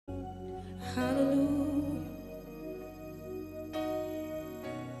Hallelujah.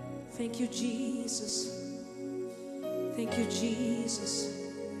 Thank you, Jesus. Thank you, Jesus.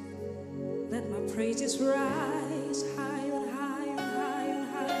 Let my praises rise higher and higher and higher and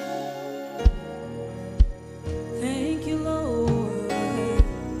higher. Thank you, Lord.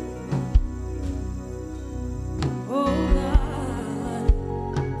 Oh God.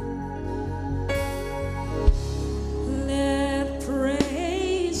 Let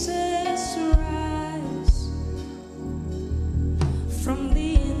praises rise from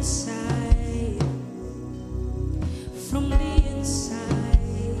the inside, from the inside.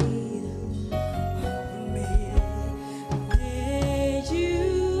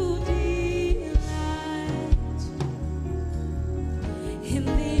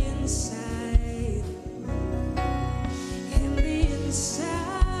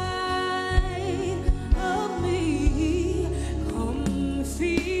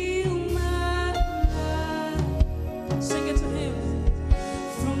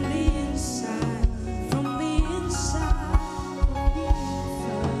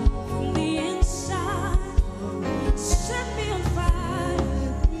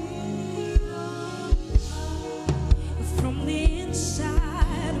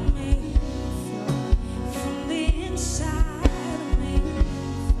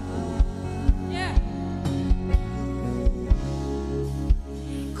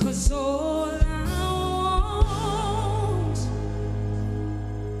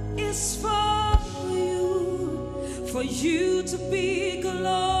 For you to be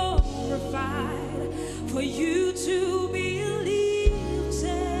glorified, for you to be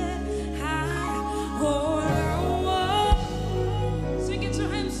lifted high. All I want, sing it to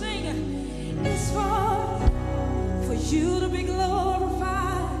him, sing it. It's for you to be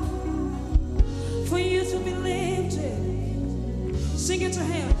glorified, for you to be lifted. Sing it to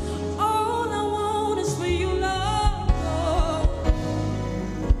him. All I want is for you, Lord.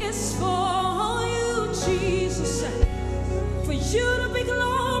 It's for you, Jesus. For you to be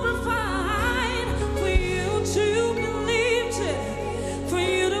glorified, for you to be lifted, for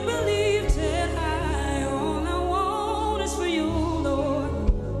you to be lifted high. All I want is for you, Lord.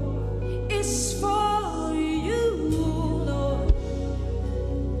 It's for you, Lord.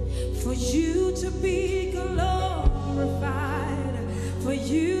 For you to be glorified, for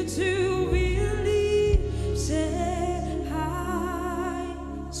you to be lifted high.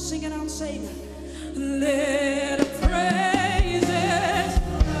 Sing it out, say it. Let it praise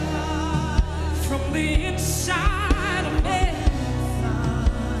from the inside of me,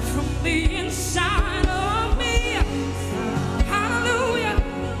 from the inside of me. Hallelujah,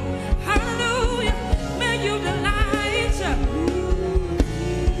 hallelujah. May you delight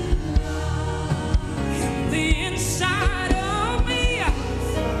in the inside of me,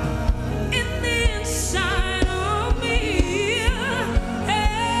 in the inside of me.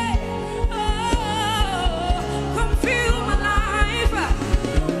 Hey, oh, come fill my life.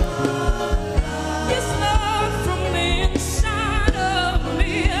 Yes, Lord, from the inside of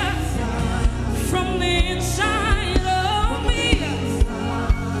me.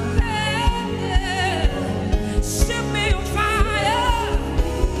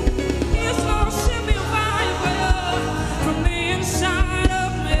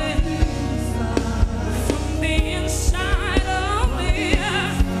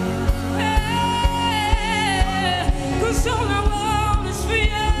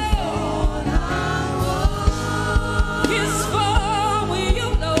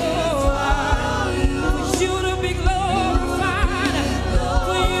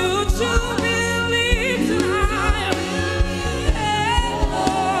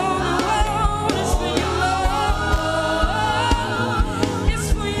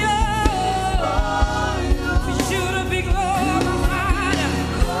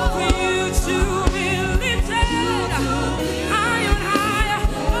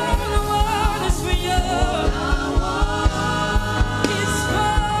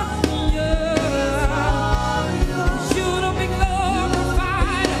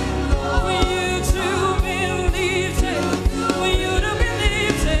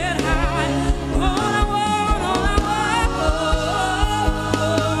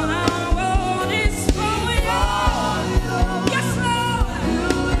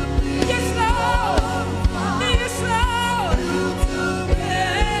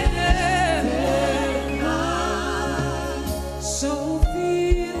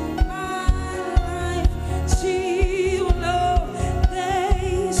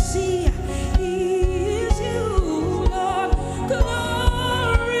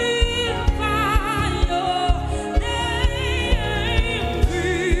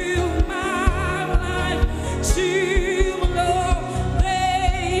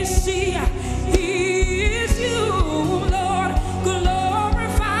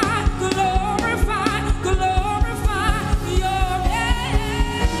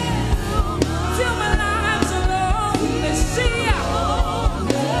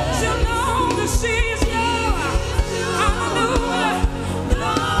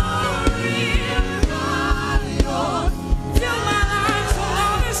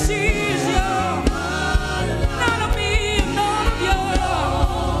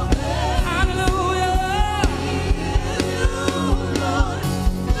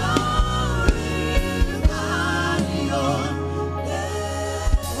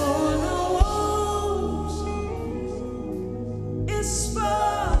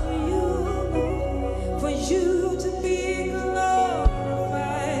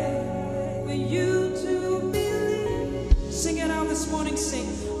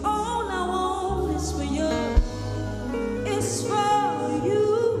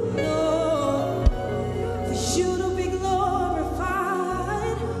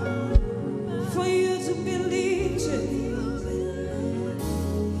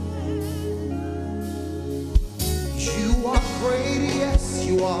 You are great, yes,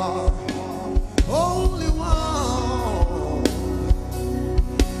 you are. Holy One.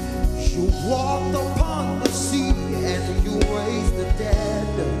 You walked upon the sea and you raised the dead.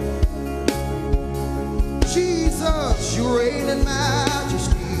 Jesus, you reign in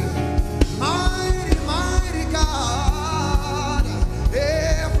majesty. Mighty, mighty God.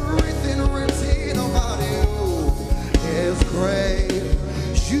 Everything written about you is great.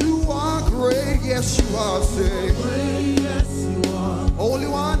 You are great, yes you are. Say, Great, yes you are. Holy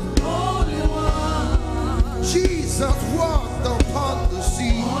One. Holy One. Jesus walked upon the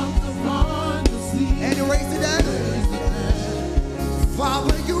sea. Walked upon the sea. And you raised the dead.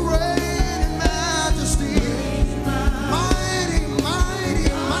 Father, you reign in majesty. Mighty, mighty,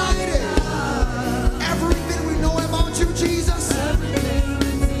 mighty. Everything we know about you, Jesus. Everything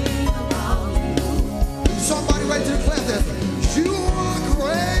written about you. Somebody ready to declare this. You are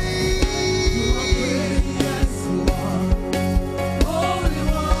great. You are great, yes you are. Holy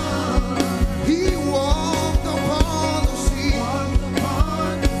One. He walked upon the sea. Walked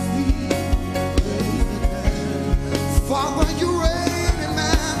upon the sea. Raised the dead. Father, you reign in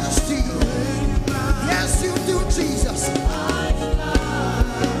majesty. Yes, you do, Jesus.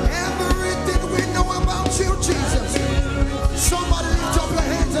 Everything we know about you, Jesus. Somebody lift up your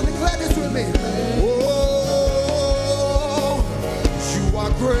hands and declare this with me. Oh, you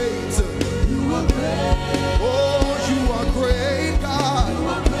are great. You are great. Oh, you are great, God. You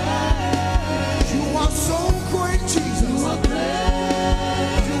are great. You are so great, Jesus. You are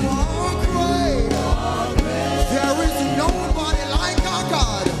great. You are great. There is nobody like our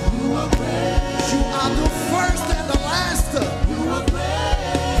God. You are great. You are the first and the last. You are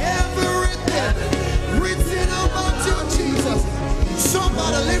great. Everything written about you, Jesus.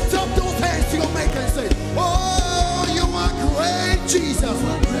 Somebody lift up those hands to your maker and say, oh, you are great, Jesus.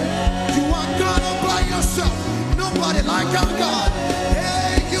 You are God all by yourself. Nobody like our God.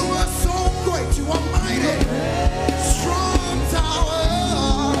 Hey, you are so great. You are mighty. Strong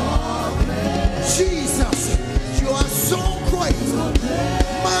tower. Jesus, you are so great.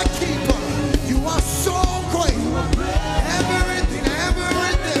 My keeper, you are so great. Everything,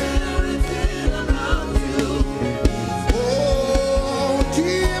 everything. Oh,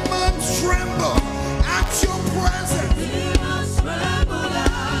 demons tremble at your presence.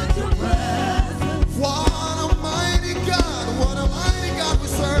 What a mighty God, what a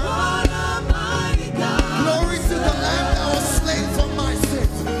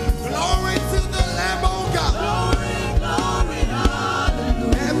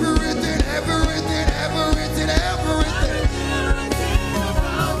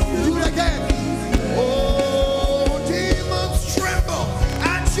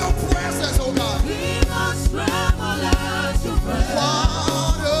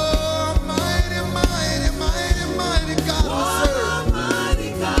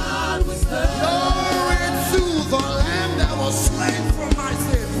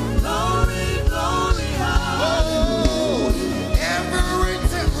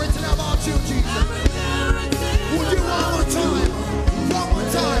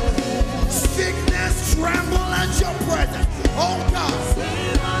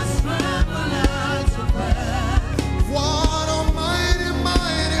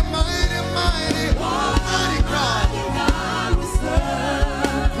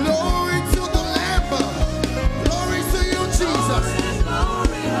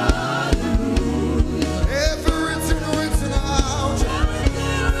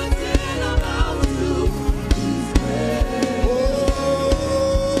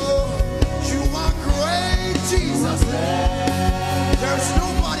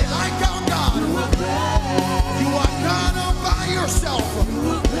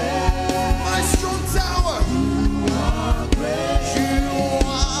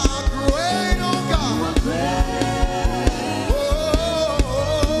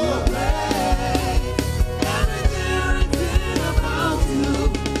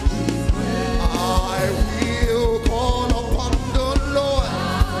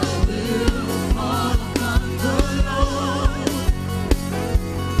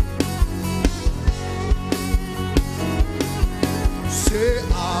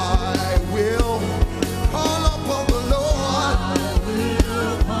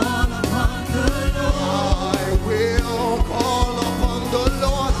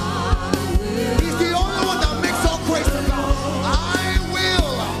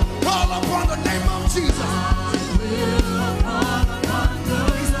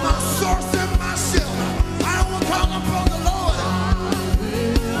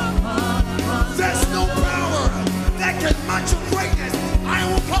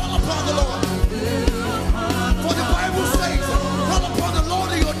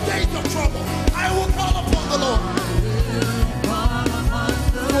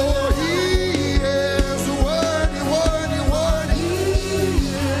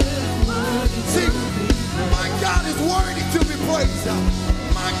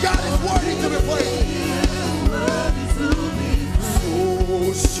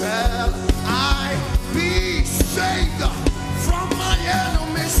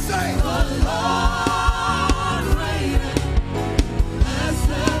say, the Lord reigneth.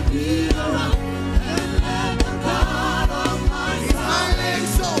 Blessed be the rock, and let the God of my He's highly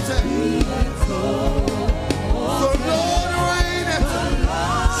exalted. be exalted. The Lord reigneth.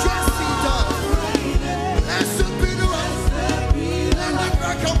 Yes, He does. Blessed be the rock, and the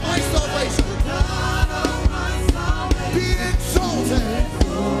rock of my salvation. Be exalted.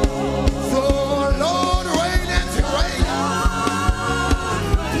 The Lord reigneth, reigneth.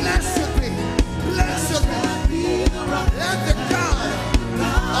 Blessed be, blessed be. Let the God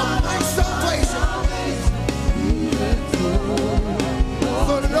of my salvation.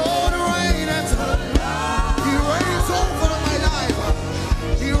 The Lord reigneth. He reigns over my life.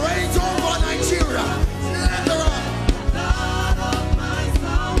 He reigns over Nigeria. Let the rock.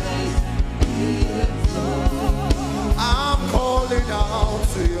 I'm calling out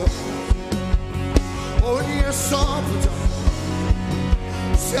to you. Only a song.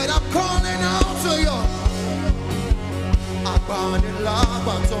 Said I'm calling out to you. I'm burning love.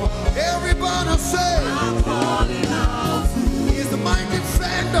 Everybody say, I'm calling out to you. He is the mighty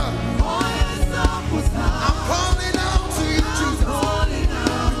defender. I'm calling out to you, Jesus.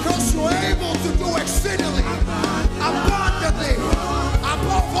 Because you're able to do exceedingly, abundantly,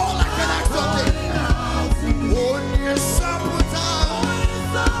 above all I can ask of thee. Only a sabotage.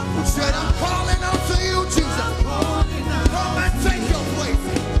 Said I'm calling out to you, Jesus. Come and take your place.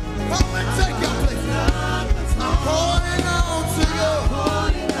 Come and take your place. I'm calling out to you.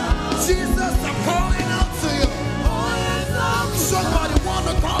 Jesus, I'm calling out to you. Somebody want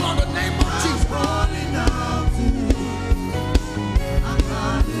to call on the name of Jesus.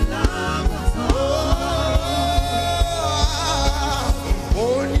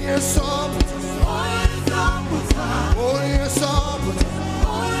 Only a sabotage. Only a sabotage.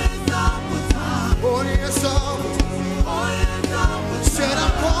 Only a sabotage. Said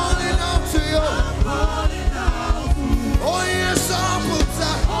I'm calling out to you. Only a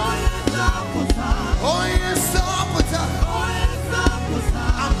sabotage. Only a sabotage.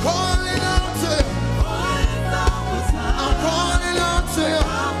 I'm calling out to you. I'm calling out to you.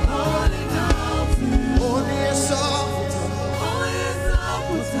 Only a sabotage.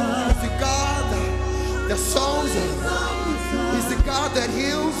 He's the God that sows. He's the God that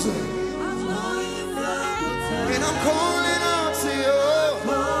heals. And I'm calling out to you.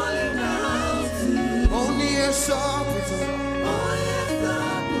 Only a sabotage.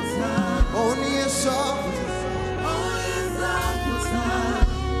 Only a sabotage.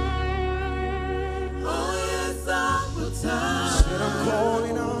 Said I'm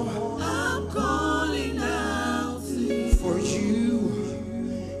calling out for you.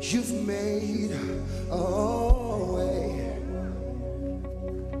 You've made a way.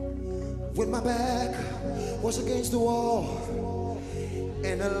 When my back was against the wall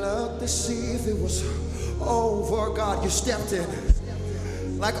and I looked to see if it was over, God, you stepped in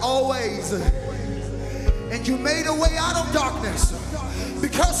like always, and you made a way out of darkness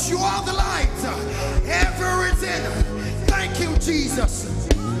because you are the light. Everything. Thank you, Jesus.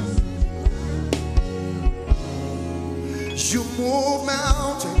 You move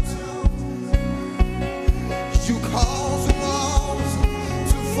mountains. You cause the walls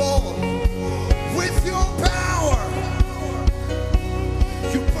to fall with your power.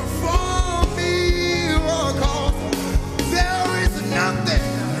 You perform miracles. There is nothing,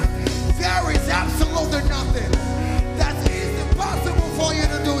 there is absolutely nothing that is impossible for you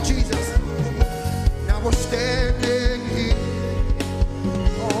to do, Jesus. Now we're standing here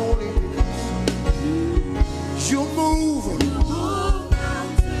only because you move.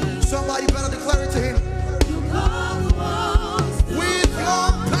 Somebody better declare it to him. With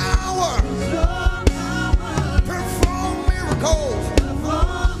your power, perform miracles.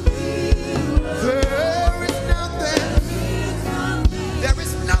 There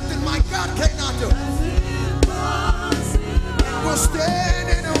is nothing my God cannot do. We're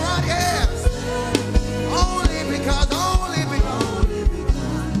standing right here only because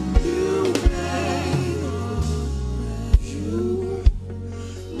you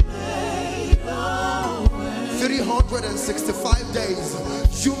made a way. 365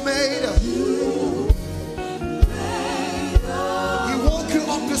 days you made a He woke you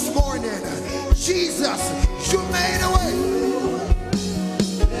up this morning. Jesus, you made a way.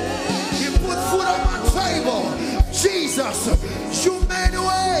 He put food on my table. Jesus, you made a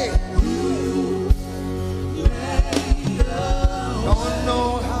way. Don't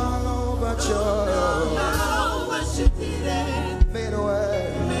know how, but you made a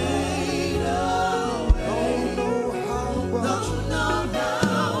way.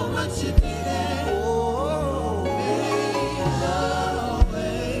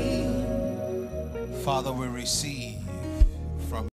 receive.